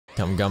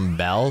Gum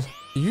bell?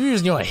 You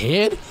using your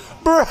head?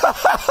 Bro!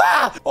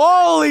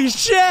 Holy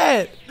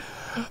shit!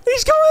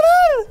 He's going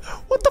in!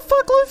 What the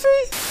fuck,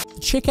 Luffy?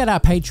 Check out our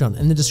Patreon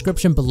in the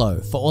description below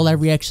for all our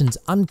reactions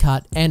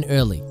uncut and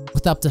early,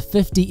 with up to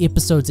 50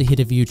 episodes ahead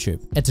of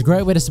YouTube. It's a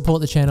great way to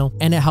support the channel,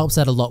 and it helps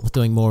out a lot with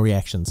doing more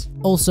reactions.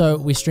 Also,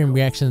 we stream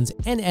reactions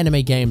and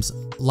anime games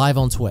live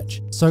on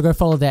Twitch, so go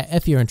follow that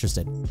if you're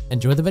interested.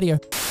 Enjoy the video.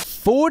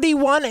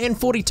 41 and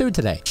 42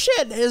 today.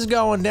 Shit is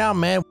going down,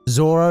 man.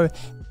 Zoro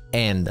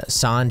and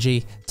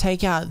Sanji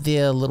take out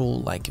their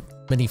little, like,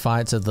 mini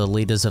fights of the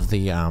leaders of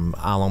the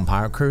ARLONG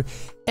pirate crew,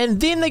 and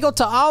then they got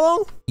to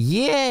ARLONG.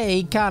 Yeah,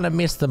 he kind of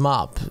messed them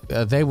up.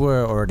 They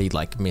were already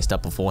like messed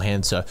up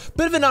beforehand, so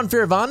bit of an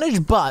unfair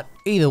advantage, but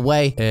either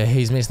way,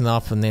 he's messing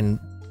up, and then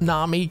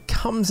Nami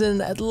comes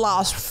in at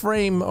last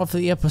frame of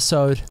the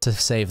episode to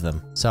save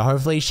them. So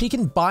hopefully she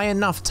can buy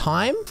enough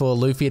time for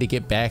Luffy to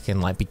get back and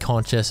like be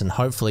conscious and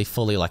hopefully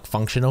fully like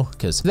functional,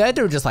 because that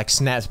dude just like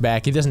snaps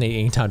back. He doesn't need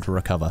any time to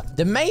recover.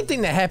 The main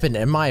thing that happened,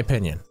 in my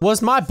opinion,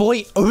 was my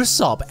boy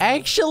Usopp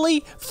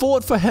actually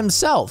fought for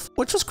himself,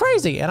 which was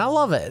crazy, and I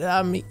love it.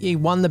 He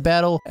won the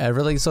battle. It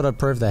really sort of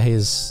proved that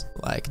he's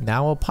like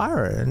now a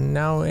pirate and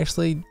now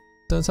actually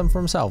doing something for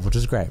himself, which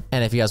is great.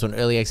 And if you guys want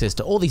early access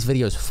to all these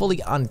videos fully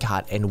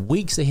uncut and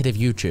weeks ahead of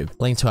YouTube,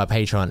 link to our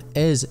Patreon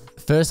is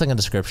first link in the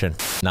description.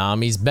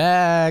 Nami's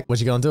back. What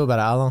you gonna do about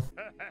it, ARLONG?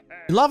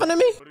 You laughing at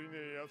me?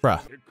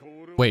 Bruh.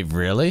 Wait,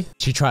 really?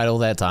 She tried all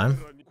that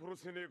time?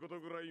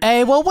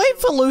 Hey, well, wait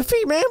for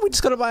Luffy, man. We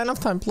just gotta buy enough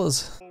time,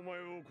 please.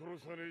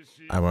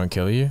 I won't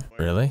kill you?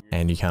 Really?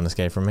 And you can't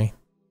escape from me?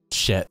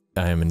 Shit,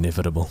 I am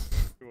inevitable.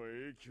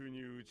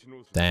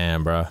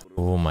 Damn, bro.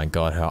 Oh my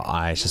god, her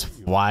eyes just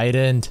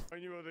widened.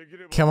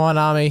 Come on,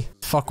 Nami.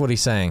 Fuck what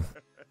he's saying.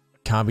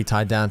 Can't be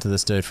tied down to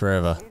this dude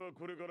forever.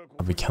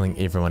 I'll be killing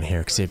everyone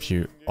here except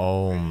you.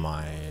 Oh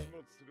my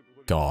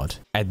god.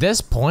 At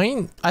this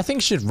point, I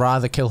think she'd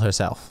rather kill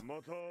herself.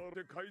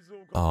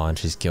 Oh, and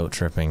she's guilt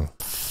tripping.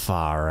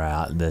 Far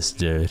out, this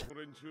dude.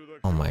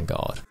 Oh my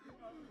god.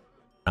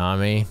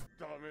 Nami,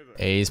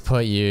 he's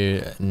put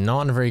you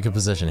not in a very good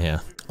position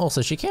here.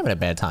 Also, she came at a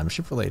bad time.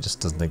 She probably just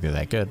doesn't think they're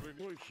that good.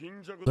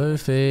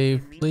 Luffy,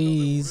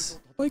 please.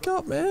 Wake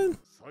up, man.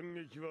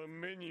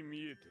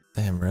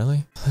 Damn,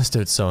 really? This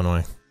dude's so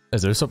annoying.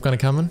 Is Usopp gonna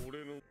come in?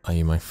 Are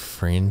you my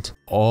friend?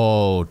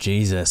 Oh,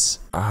 Jesus.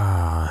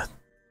 Yeah,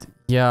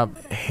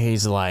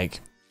 he's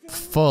like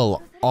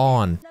full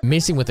on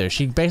messing with her.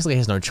 She basically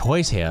has no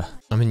choice here.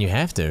 I mean, you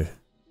have to.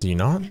 Do you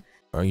not?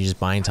 Or are you just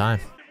buying time?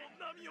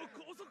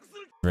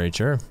 Very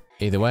true.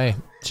 Either way,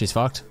 she's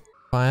fucked.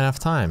 Buy enough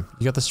time.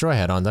 You got the straw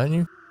hat on, don't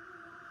you?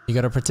 You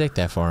gotta protect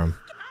that for him.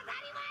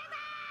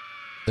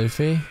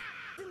 Luffy?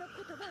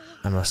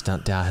 I must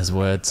not doubt his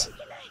words.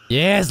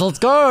 Yes, let's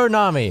go,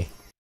 Nami!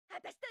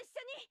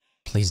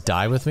 Please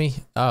die with me?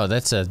 Oh,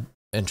 that's a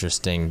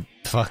interesting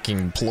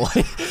fucking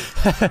ploy.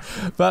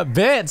 But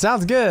bet,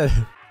 sounds good.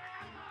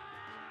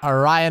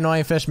 Alright,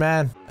 annoying fish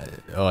man.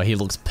 Oh, he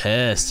looks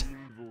pissed.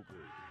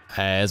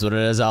 Hey, that's what it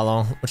is,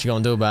 ARLONG. What you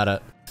gonna do about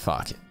it?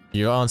 Fuck.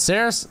 You on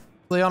seriously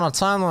on a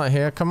timeline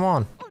here? Come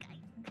on.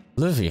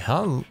 Luffy,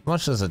 how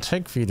much does it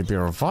take for you to be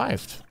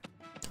revived?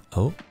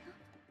 Oh.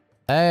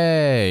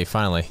 Hey,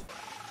 finally.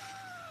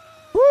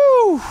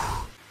 Woo!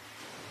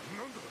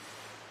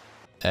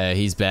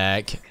 He's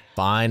back.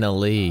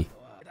 Finally.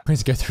 We need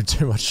to go through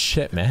too much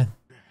shit, man.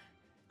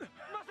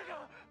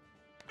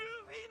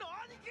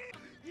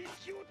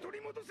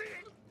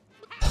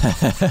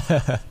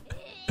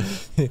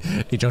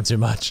 He jumped too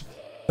much.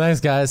 Thanks,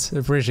 guys.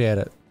 Appreciate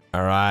it.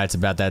 Alright, it's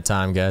about that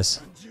time,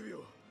 guys.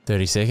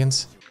 30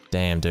 seconds?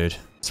 Damn, dude.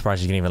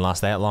 Surprised you can even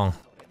last that long.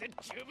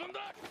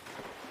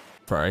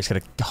 Bro, he's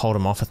gonna hold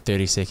him off for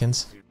 30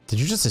 seconds. Did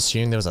you just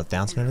assume there was a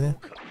announcement over there?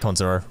 Come on,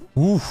 Zoro.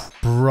 Oof.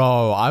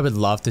 Bro, I would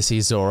love to see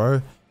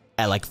Zoro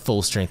at like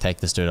full strength take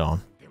this dude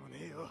on.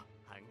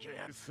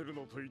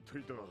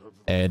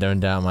 Hey, don't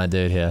doubt my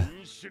dude here.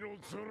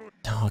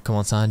 Oh, come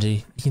on,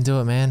 Sanji. You can do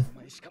it, man.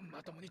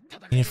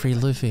 You need to free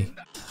Luffy.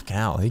 Fucking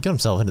hell, he got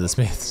himself into the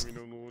Smiths.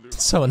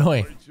 It's so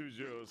annoying.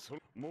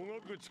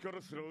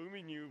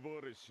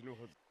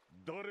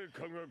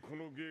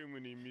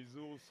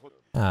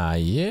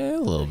 Yeah, a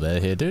little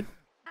bit here, dude.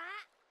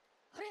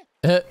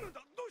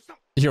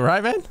 You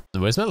right, man?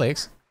 Where's my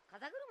legs?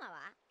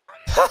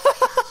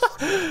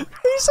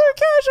 He's so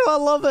casual, I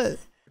love it.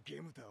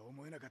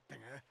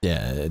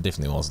 Yeah, it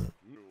definitely wasn't.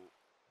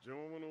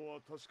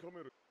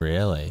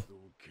 Really?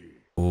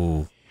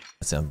 Ooh,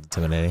 that sounds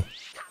intimidating.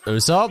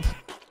 Usopp?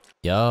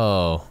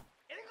 Yo.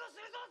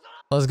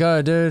 Let's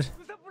go, dude.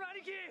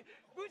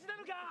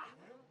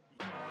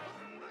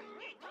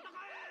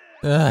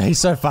 He's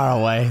so far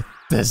away.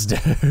 This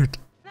dude.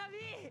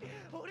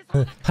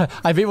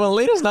 I beat one of the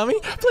leaders, Nami.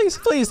 Please,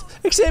 please,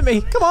 accept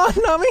me. Come on,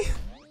 Nami.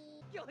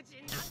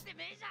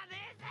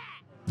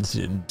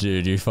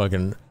 Dude, you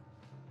fucking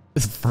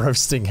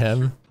roasting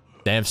him.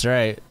 Damn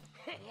straight.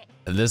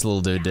 This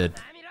little dude did.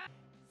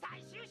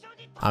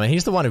 I mean,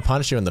 he's the one who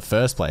punched you in the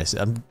first place.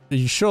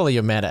 Surely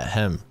you're mad at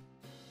him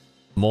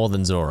more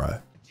than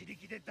Zoro.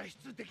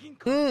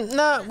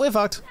 Nah, we're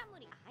fucked.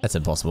 That's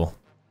impossible.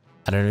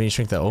 I don't have any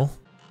strength at all.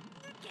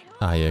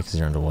 Ah, yeah, because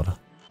you're underwater.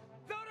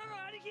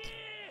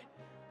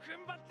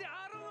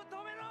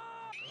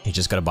 You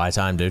just gotta buy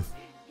time, dude.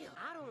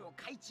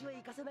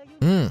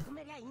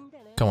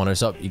 Come on,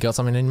 Usopp, you got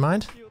something in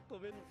mind?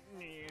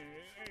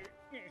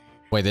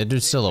 Wait, that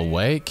dude's still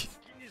awake?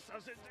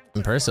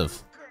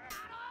 Impressive.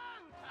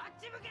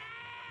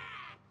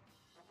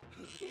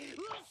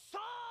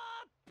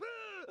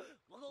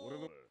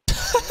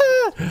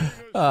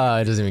 Ah,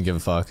 he doesn't even give a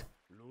fuck.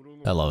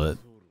 I love it.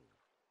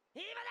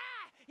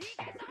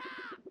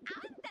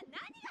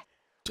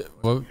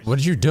 What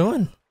are you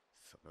doing?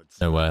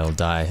 No way, I'll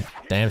die.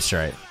 Damn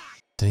straight.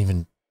 Didn't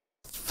even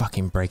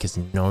fucking break his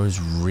nose,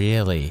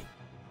 really.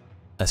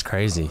 That's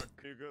crazy.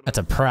 That's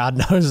a proud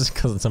nose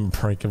because it's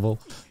unbreakable.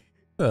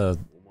 What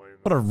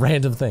a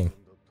random thing.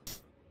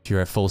 If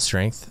you're at full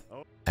strength.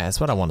 That's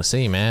what I want to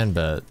see, man,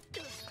 but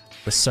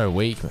we're so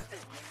weak.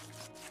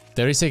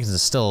 30 seconds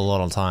is still a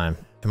lot of time.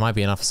 It might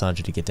be enough for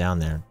Sanji to get down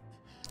there and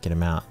get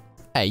him out.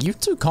 Hey, you're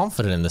too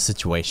confident in the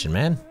situation,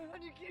 man.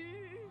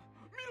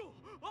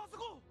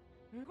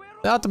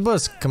 Out the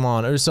bus. Come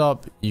on,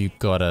 Usopp. You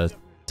gotta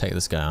take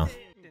this guy on.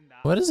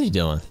 What is he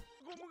doing?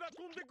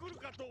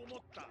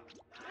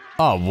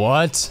 Oh,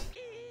 what?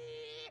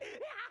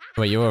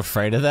 Wait, you were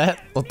afraid of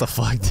that? What the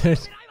fuck, dude?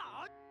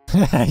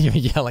 You're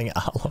yelling at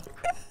Arlong.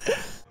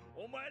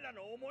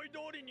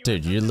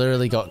 Dude, you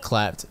literally got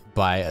clapped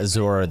by a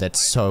Zoro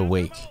that's so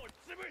weak.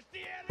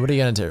 What are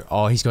you gonna do?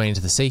 Oh, he's going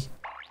into the sea.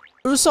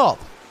 Usopp!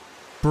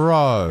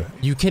 Bro,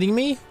 you kidding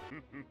me?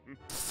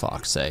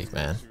 Fuck's sake,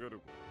 man.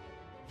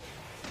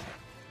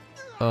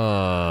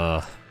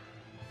 Yeah,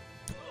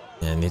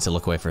 I need to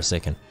look away for a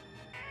second.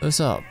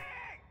 Usopp,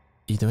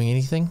 you doing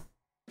anything?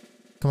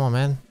 Come on,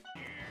 man.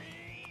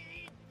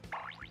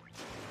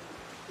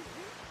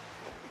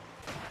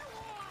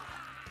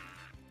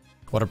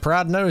 What a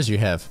proud nose you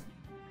have.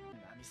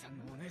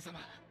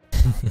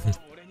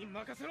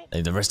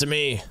 Leave the rest of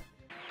me.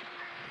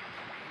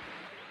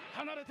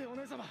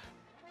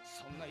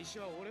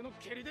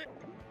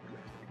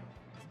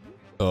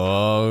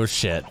 Oh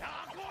shit.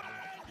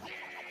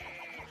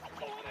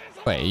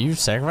 Wait, are you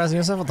sacrificing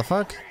yourself? What the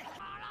fuck?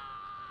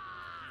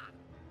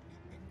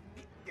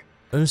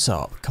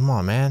 Usopp, come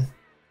on, man.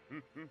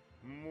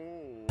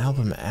 Help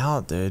him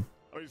out, dude.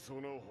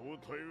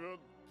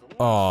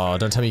 Oh,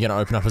 don't tell me you're gonna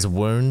open up his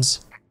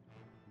wounds.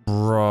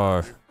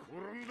 Bro.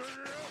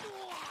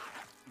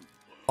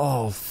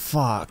 Oh,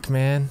 fuck,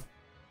 man.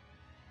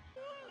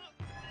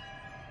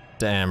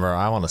 Damn, bro,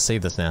 I want to see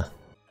this now.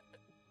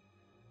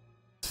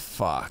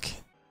 Fuck.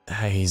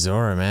 Hey,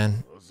 Zoro,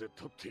 man.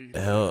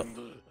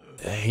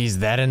 He's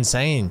that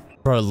insane.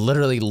 Bro,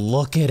 literally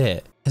look at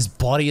it. His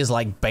body is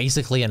like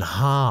basically in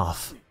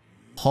half.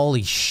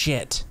 Holy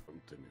shit.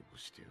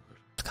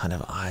 What kind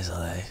of eyes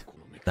are they?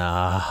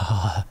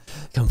 Nah,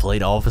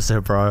 complete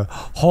opposite, bro.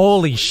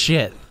 Holy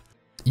shit.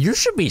 You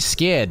should be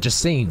scared just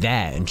seeing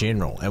that in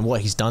general and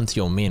what he's done to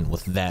your men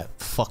with that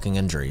fucking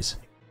injuries.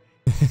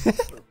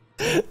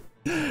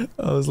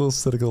 Oh, his little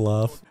cynical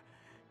laugh.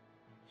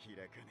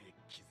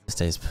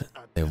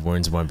 Their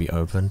wounds won't be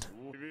opened.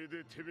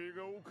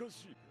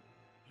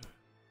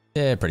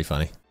 Yeah, pretty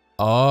funny.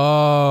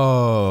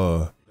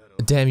 Oh,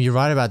 damn, you're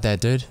right about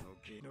that, dude.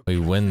 We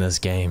win this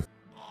game.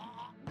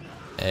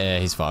 Yeah,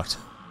 he's fucked.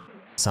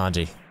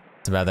 Sanji,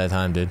 it's about that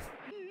time, dude.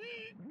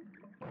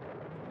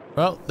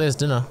 Well, there's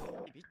dinner.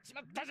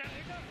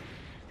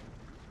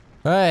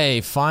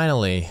 Hey,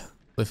 finally.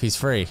 Luffy's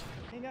free.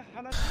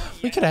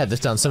 We could have had this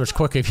done so much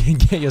quicker if you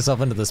didn't get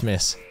yourself into this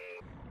mess.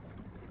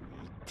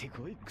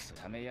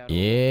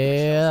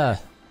 Yeah,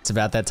 it's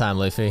about that time,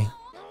 Luffy.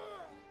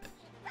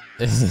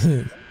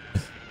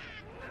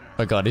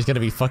 Oh god, he's gonna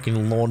be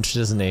fucking launched,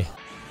 isn't he?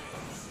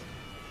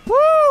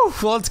 Woo!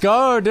 Let's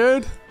go,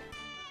 dude!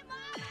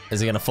 Is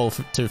he gonna fall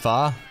too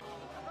far?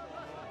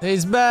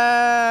 He's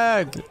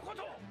back!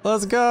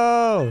 Let's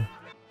go!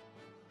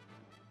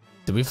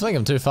 Did we fling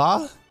him too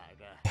far?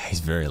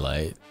 He's very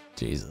late.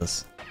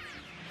 Jesus.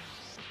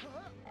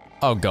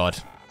 Oh god.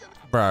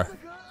 Bro.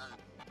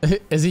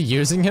 Is he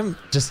using him?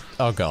 Just,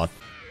 oh god.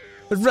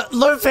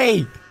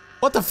 Luffy!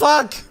 What the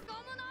fuck?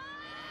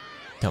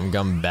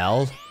 Gum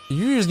Bell? Are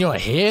you using your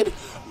head?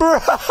 Bro!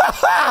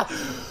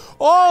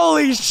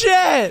 Holy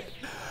shit!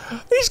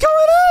 He's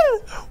going in!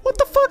 What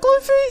the fuck,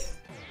 Luffy?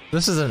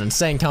 This is an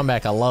insane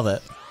comeback, I love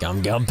it.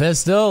 Gum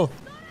Pistol!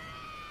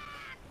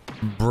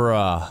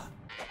 Bruh.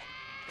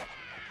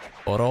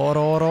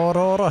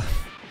 Ora.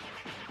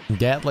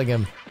 Gatling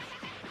him.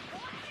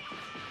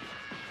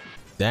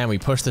 Damn, we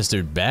pushed this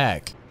dude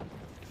back.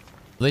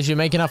 At least you're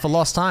making up for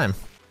lost time.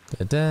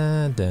 Why do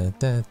they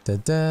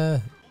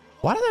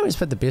always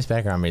put the best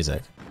background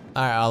music?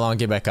 Alright, Arlong,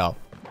 get back up.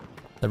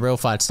 The real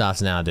fight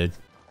starts now, dude.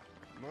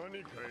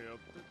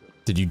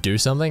 Did you do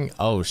something?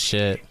 Oh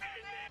shit.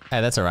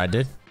 Hey, that's alright,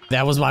 dude.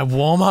 That was my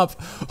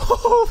warm-up.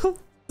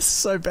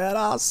 So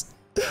badass.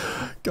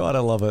 God, I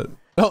love it.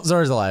 Oh,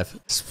 Zoro's alive.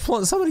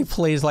 Somebody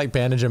please, like,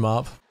 bandage him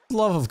up.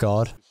 Love of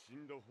God.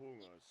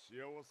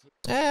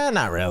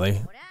 Not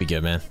really. Be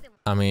good, man.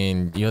 I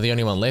mean, you're the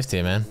only one left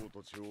here, man.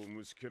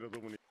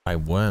 By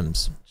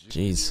worms.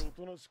 Jeez.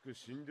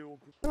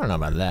 I don't know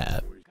about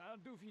that.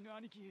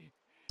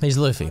 He's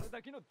Luffy.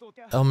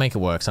 I'll make it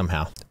work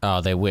somehow.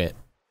 Oh, they're wet.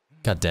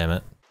 God damn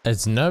it.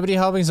 Is nobody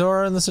helping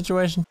Zoro in this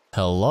situation?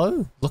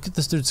 Hello? Look at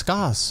this dude's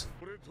scars.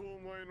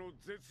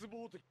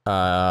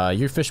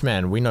 You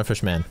Fishman. We know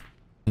Fishman.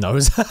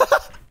 Nose.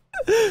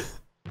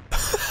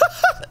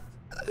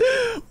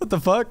 What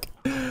the fuck?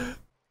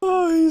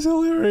 Oh, he's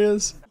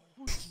hilarious.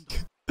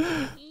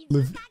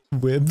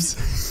 Webs.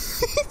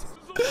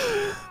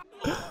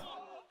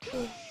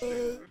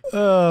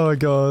 Oh my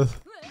god.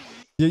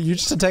 You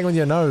just attack with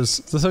your nose.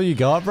 That's all you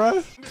got, bro?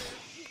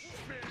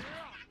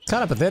 It's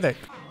kind of pathetic.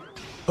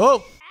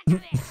 Oh!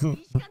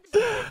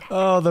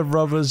 Oh, the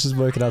rubber's just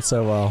working out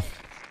so well.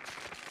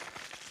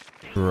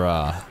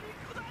 Bruh.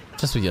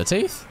 Just with your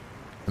teeth?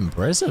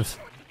 Impressive.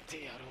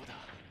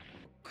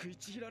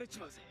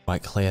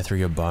 Might clear through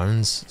your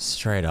bones?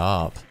 Straight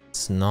up.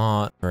 It's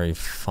not very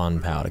fun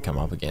power to come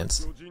up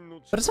against.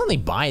 But it's only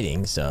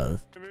biting, so...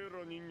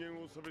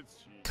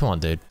 Come on,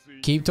 dude.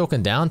 Keep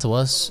talking down to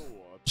us.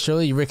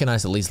 Surely you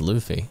recognize at least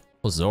Luffy.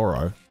 Or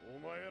Zoro.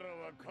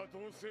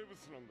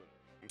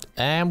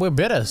 And we're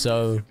better,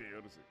 so...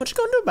 What you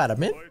gonna do about it,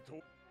 man?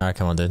 Alright,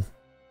 come on, dude.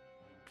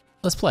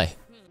 Let's play.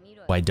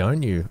 Why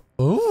don't you?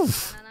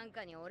 Oof!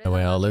 No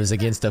way I'll lose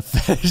against a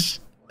fish.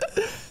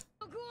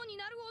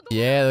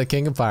 Yeah, the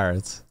king of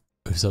pirates.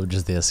 So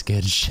just there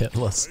scared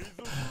shitless.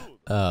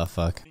 Oh,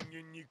 fuck.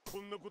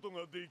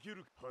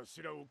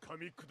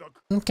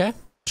 Okay,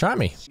 try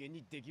me.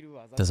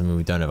 Doesn't mean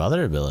we don't have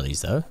other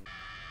abilities, though.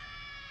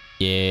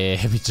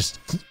 Yeah, we just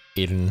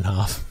eat it in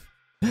half.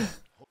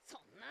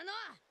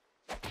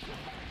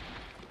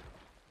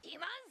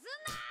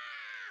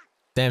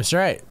 Damn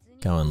straight.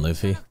 Go on,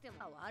 Luffy.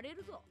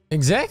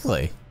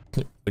 Exactly.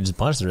 We just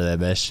punched through that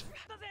bitch.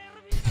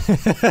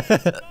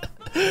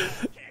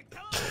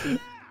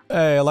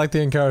 Hey, I like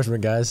the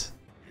encouragement, guys.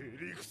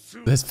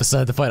 That's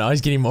beside the point. Oh,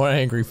 he's getting more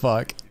angry,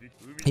 fuck.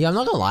 Yeah, I'm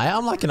not gonna lie,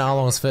 I'm liking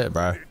ARLONG's fit,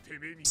 bro.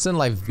 It's in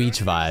like beach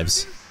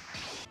vibes.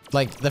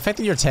 Like, the fact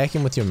that you're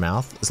attacking with your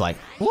mouth is like,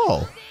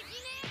 whoa.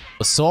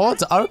 The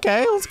swords?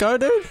 Okay, let's go,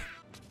 dude.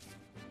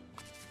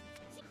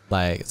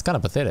 Like, it's kind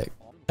of pathetic.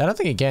 I don't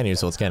think he can use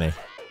swords, can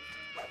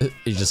he?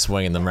 He's just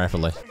swinging them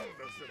rapidly.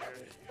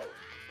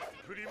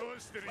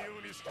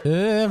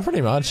 Yeah,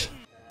 pretty much.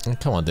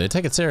 Come on, dude,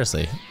 take it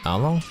seriously.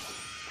 ARLONG?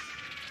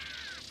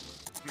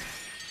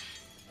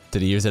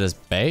 Did he use it as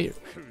bait?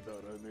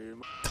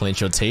 Clench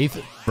your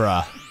teeth?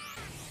 Bruh.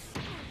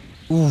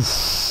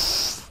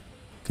 Oof.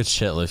 Good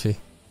shit, Luffy.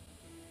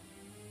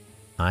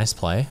 Nice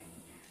play.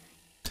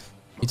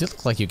 You do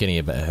look like you're getting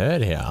a bit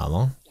hurt here,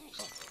 ARLONG.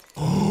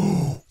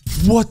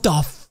 What the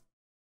f-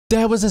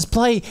 That was his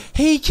play!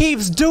 He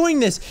keeps doing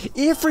this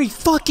every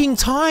fucking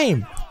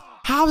time!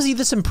 How is he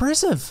this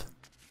impressive?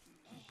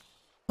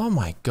 Oh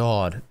my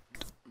god.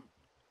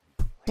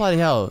 Bloody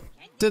hell.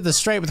 Did this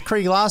straight with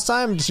Krieg last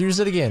time, just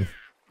used it again.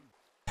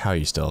 How are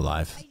you still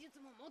alive?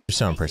 You're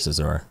so impressive,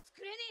 Zoro.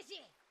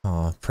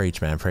 Oh,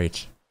 preach, man,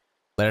 preach.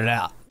 Let it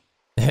out.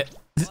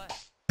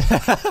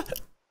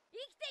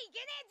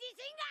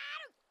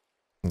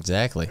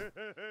 Exactly.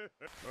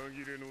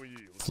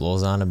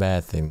 Flaws aren't a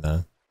bad thing,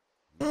 though.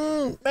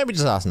 Maybe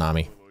just ask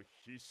Nami.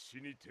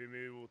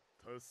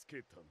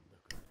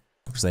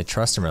 Because they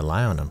trust and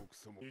rely on him.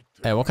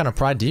 Hey, what kind of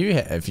pride do you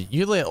have?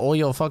 You let all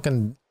your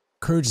fucking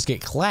crew just get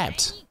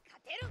clapped.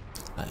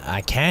 I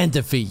can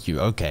defeat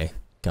you. Okay.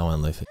 Go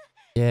on, Luffy.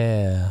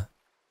 Yeah.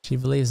 She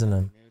believes in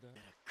him.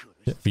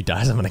 If he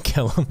dies, I'm gonna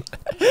kill him.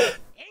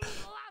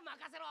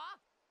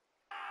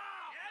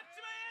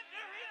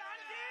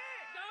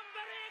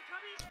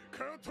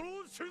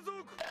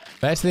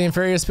 Back to the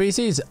inferior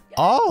species?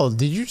 Oh,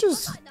 did you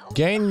just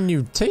gain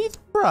new teeth,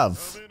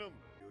 bruv?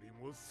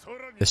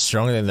 They're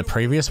stronger than the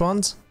previous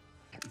ones?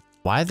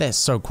 Why that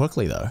so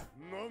quickly, though?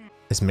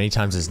 As many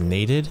times as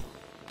needed?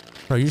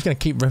 Bro, you're just gonna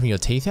keep ripping your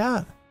teeth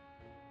out?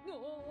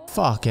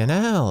 Fucking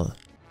hell.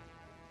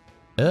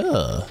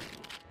 Ugh.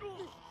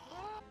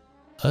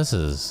 This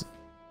is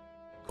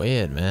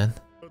weird, man.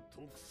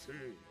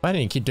 Why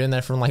didn't you keep doing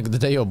that from like the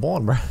day you were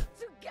born, bro?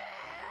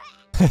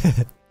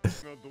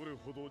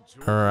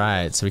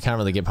 Alright, so we can't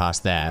really get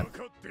past that.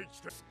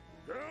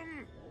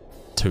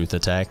 Tooth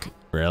attack,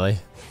 really?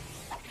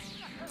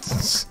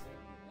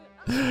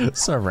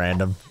 So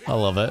random. I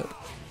love it.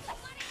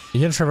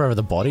 You gonna trip over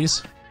the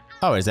bodies?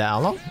 Oh, is that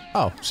ARLONG?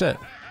 Oh, shit.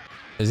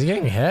 Is he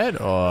getting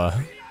hit or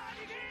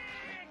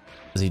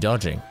is he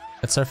dodging?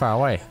 It's so far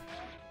away.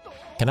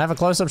 Can I have a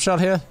close-up shot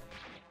here?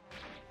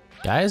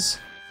 Guys?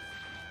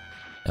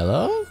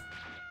 Hello?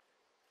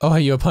 Oh,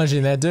 you were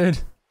punching that dude?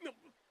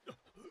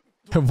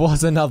 It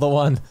was another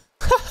one.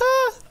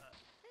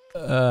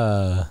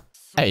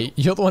 Hey,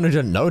 you're the one who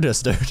didn't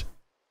notice, dude.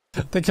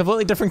 They're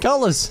completely different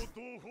colors.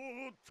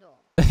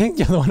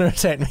 You're the one who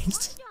attacked me.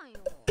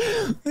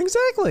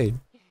 Exactly.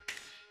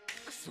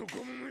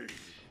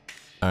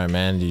 Alright,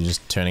 man, you're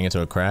just turning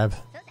into a crab?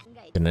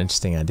 An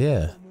interesting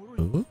idea.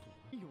 Ooh.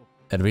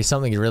 It'd be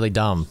something really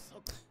dumb,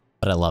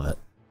 but I love it.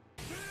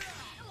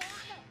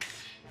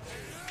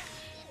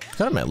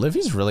 Gotta admit,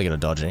 Luffy's really good at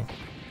dodging.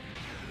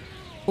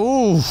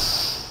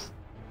 Oof.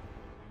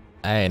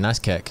 Hey, nice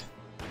kick.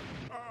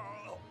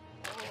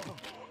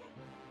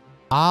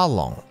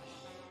 ARLONG.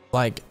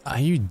 Like, are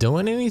you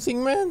doing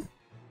anything, man?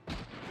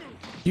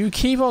 You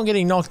keep on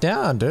getting knocked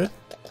down, dude.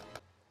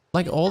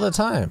 Like, all the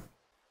time.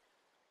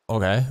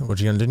 Okay, what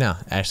you gonna do now?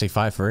 Actually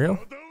fight for real?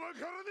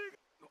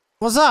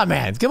 What's up,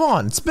 man? Come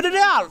on, spit it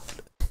out!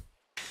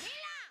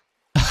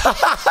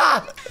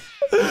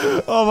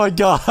 Oh my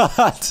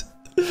god!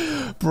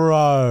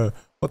 Bro,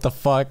 what the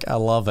fuck? I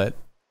love it.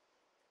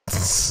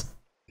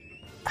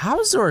 How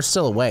is Zoro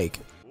still awake?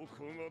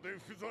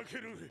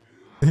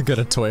 You got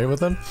a toy with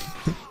him?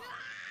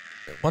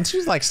 Once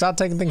you like start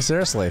taking things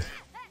seriously.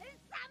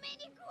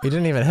 He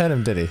didn't even hit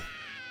him, did he?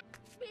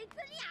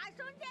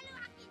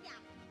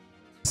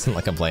 It's not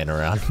like I'm playing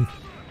around.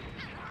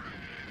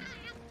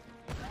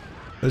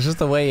 It's just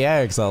the way he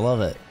acts, I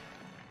love it.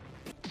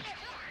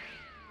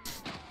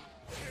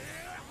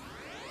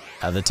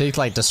 Are the teeth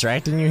like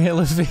distracting you here,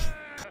 Luffy?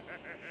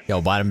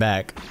 Yo, bite him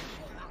back.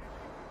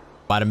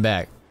 Bite him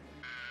back.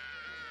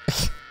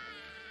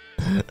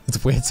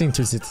 It's weird seeing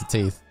two sets of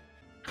teeth.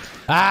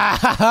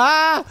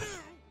 Ah!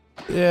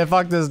 Yeah,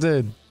 fuck this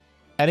dude.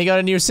 And he got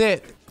a new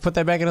set. Put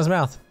that back in his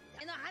mouth.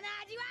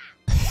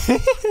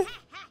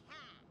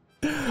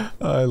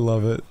 I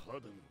love it.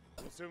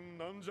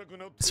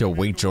 It's your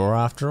weak jaw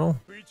after all.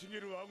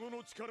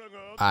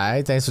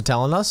 Alright, thanks for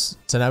telling us.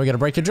 So now we gotta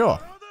break your jaw.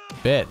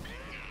 Bet.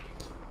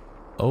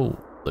 Oh,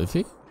 Luffy?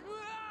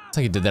 It's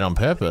like you did that on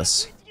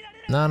purpose.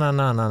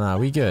 No,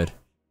 we good.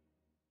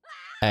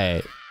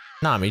 Hey,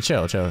 Nami,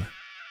 chill.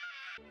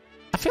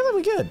 I feel like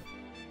we good.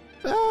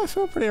 I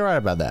feel pretty alright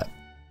about that.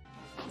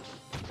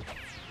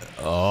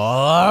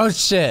 Oh,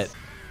 shit.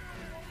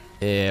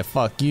 Yeah,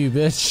 fuck you,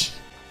 bitch.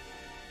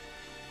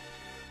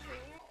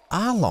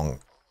 ARLONG.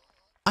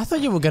 I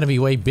thought you were gonna be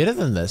way better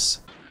than this.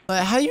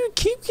 Like, how do you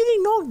keep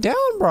getting knocked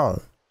down, bro?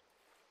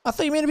 I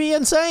thought you meant to be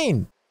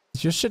insane.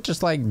 Is your shit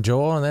just like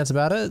jaw and that's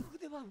about it?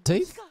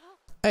 Teeth?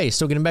 Hey,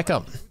 still getting back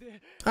up.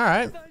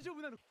 Alright.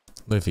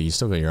 Luffy, you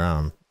still got your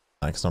arm.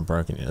 Like, it's not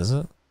broken yet, is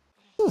it?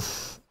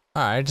 Oof.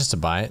 Alright, just a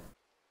bite.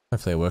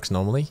 Hopefully it works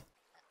normally.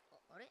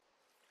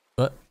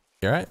 What?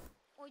 You alright?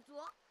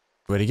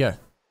 Where'd he go?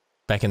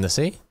 Back in the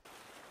sea?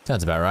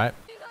 Sounds about right.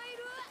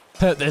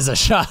 There's a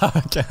shark.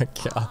 Oh,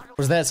 God.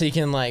 Was that so you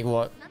can, like,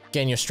 what?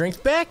 Gain your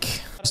strength back?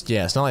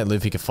 Yeah, it's not like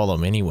Luffy could follow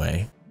him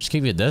anyway. Just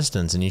keep your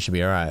distance and you should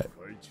be alright.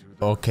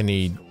 Or can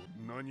he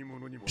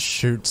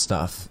shoot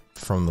stuff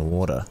from the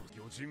water?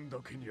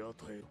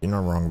 You're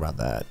not wrong about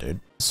that, dude.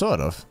 Sort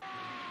of.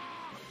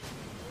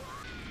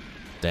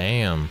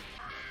 Damn.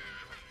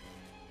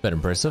 Bit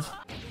impressive.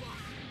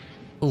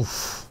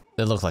 Oof.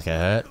 That looked like it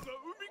hurt.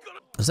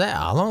 Was that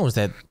ARLONG? Was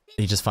that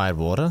he just fired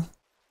water?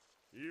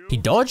 He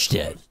dodged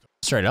it.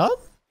 Straight up?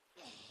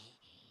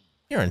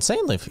 You're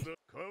insane, Luffy.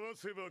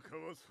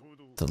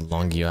 The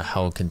longer your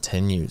hell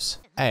continues.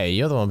 Hey,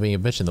 you're the one being a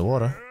bitch in the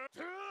water.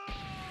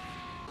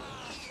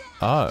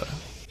 Oh.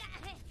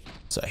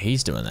 So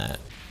he's doing that.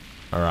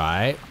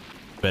 Alright.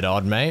 Bit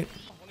odd, mate.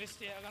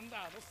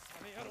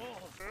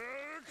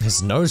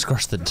 His nose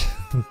crushed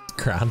the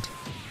ground.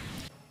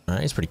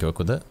 Alright, he's pretty quick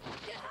with it.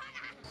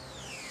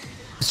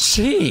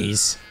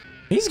 Jeez.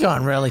 He's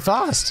going really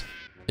fast.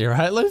 You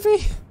right,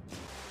 Luffy?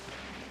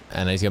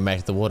 And he's going back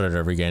to the water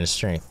to regain his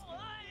strength.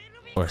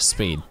 Or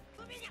speed.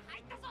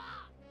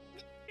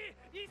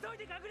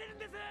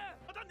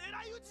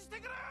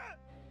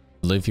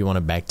 Luffy, you want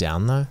to back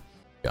down though?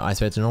 Your ice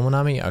back to normal,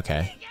 Nami?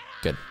 Okay.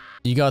 Good.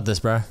 You got this,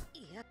 bro.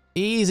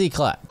 Easy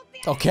clap.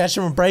 I'll catch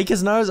him and break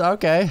his nose?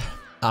 Okay.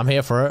 I'm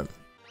here for it.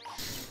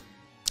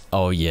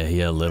 Oh yeah,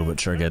 he a little bit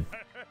triggered.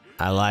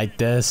 I like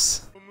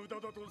this.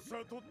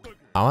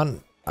 I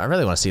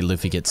really want to see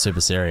Luffy get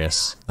super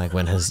serious. Like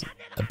when a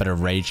bit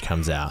of rage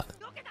comes out.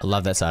 I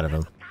love that side of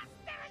him.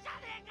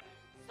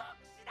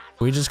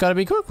 We just gotta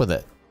be quick with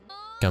it.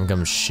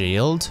 Gum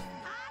shield.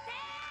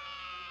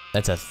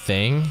 That's a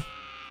thing.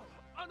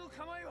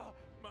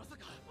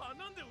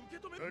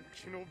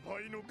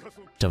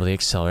 Double the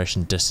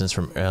acceleration distance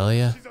from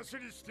earlier.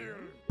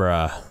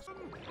 Bruh.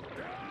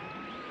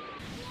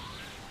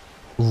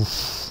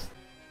 Oof.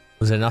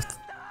 Was it enough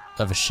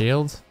of a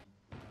shield?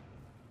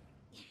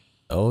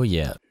 Oh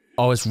yeah.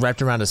 Oh, it's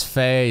wrapped around his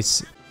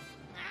face.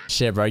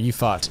 Shit, bro, you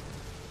fucked.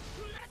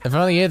 If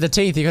only he had the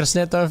teeth, he could have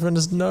snapped open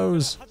his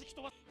nose.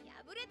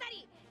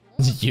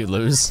 You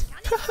lose.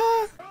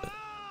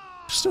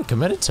 Still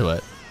committed to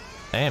it.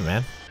 Damn,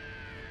 man.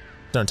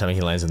 Don't tell me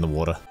he lands in the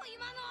water.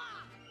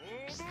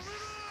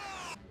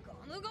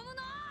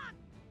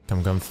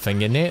 Gum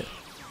fingernet.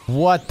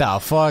 What the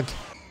fuck?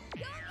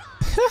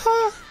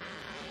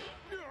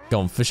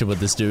 Going fishing with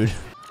this dude.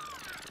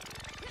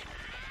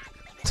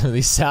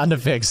 These sound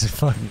effects are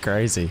fucking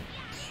crazy.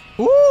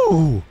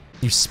 Ooh!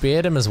 You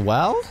spared him as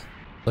well?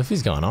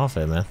 Luffy's going off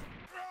here, man.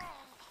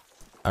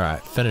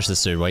 Alright, finish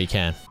this dude while you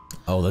can.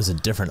 Oh, those are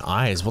different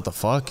eyes. What the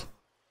fuck?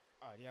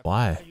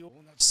 Why?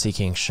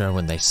 Seeking show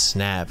when they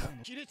snap.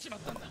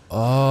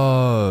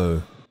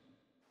 Oh.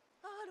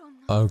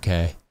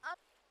 Okay.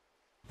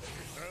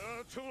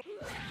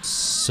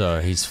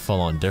 So he's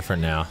full on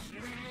different now.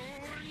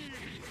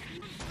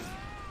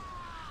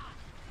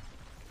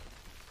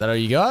 That all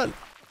you got?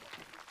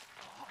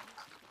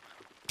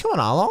 Come on,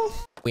 Arlong.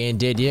 We ain't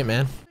dead yet,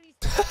 man.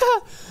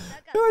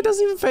 No, it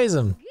doesn't even faze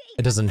him.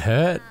 It doesn't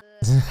hurt.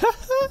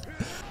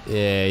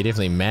 Yeah, he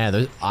definitely mad.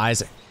 Those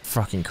eyes are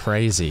fucking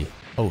crazy.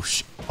 Oh,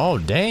 oh,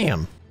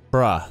 damn.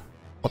 Bruh.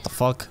 What the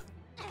fuck?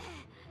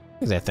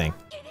 Look at that thing.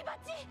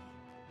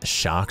 A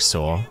shark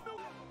saw.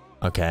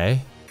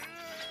 Okay.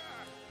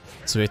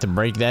 So we have to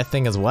break that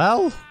thing as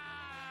well?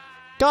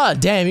 God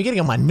damn, you're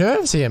getting on my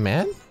nerves here,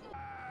 man.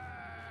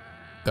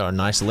 Got a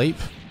nice leap.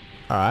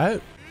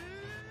 Alright.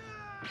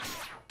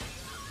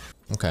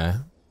 Okay.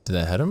 Did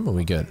that hit him? Are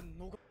we good?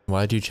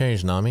 Why did you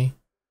change, Nami?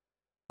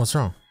 What's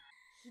wrong?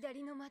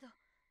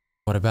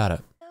 What about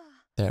it?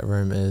 That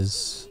room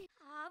is...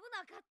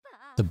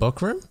 the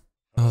book room?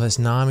 Oh, that's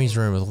Nami's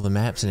room with all the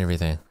maps and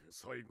everything.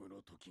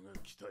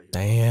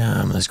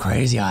 Damn, those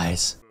crazy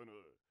eyes.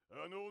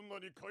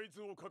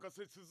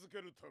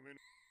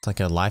 It's like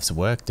her life's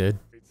work, dude.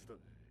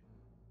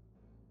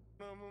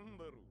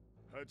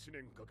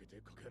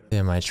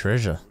 They're my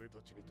treasure.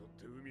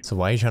 So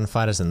why are you trying to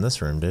fight us in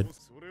this room, dude?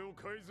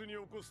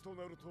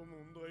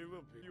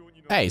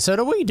 Hey, so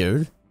do we,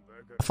 dude.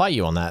 I'll fight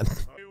you on that.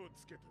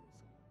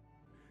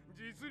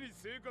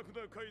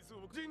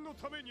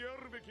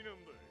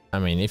 I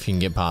mean, if you can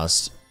get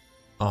past...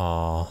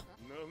 oh,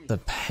 the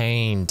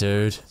pain,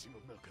 dude.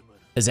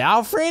 Is it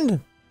our friend?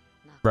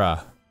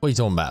 Bruh, what are you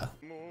talking about?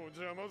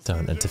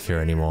 Don't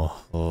interfere anymore.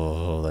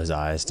 Oh, those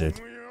eyes,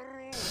 dude.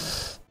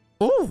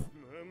 Ooh!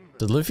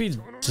 Did Luffy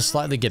just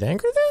slightly get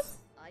angry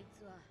there?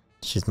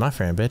 She's my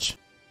friend, bitch.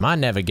 My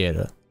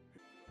navigator.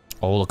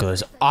 Oh, look at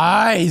those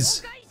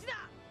eyes!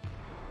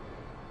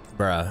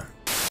 Bruh.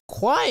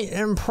 Quite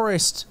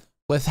impressed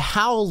with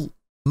how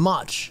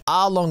much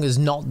ARLONG is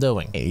not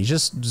doing. He's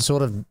just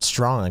sort of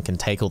strong and can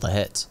take all the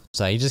hits.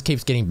 So he just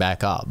keeps getting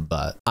back up.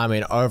 But, I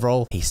mean,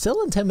 overall, he's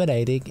still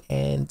intimidating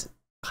and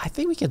I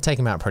think we can take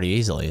him out pretty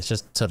easily. It's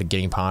just sort of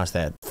getting past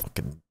that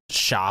fucking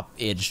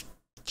sharp-edged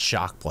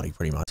shark body,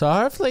 pretty much. So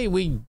hopefully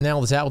we nail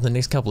this out with the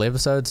next couple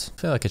episodes.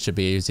 I feel like it should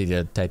be easy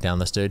to take down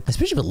this dude,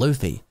 especially with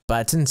Luffy.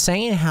 But it's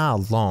insane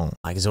how long,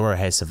 like, Zoro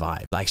has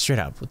survived. Like, straight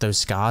up, with those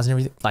scars and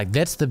everything. Like,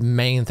 that's the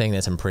main thing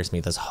that's impressed me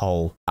this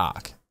whole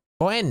arc.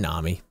 Well, and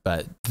Nami,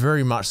 but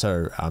very much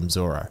so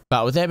Zoro.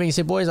 But with that being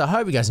said, boys, I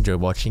hope you guys enjoyed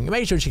watching.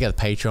 Make sure to check out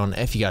the Patreon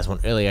if you guys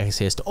want early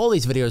access to all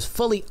these videos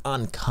fully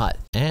uncut.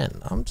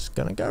 And I'm just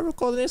gonna go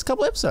record the next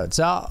couple episodes.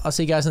 So I'll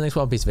see you guys in the next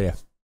One Piece video.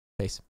 Peace.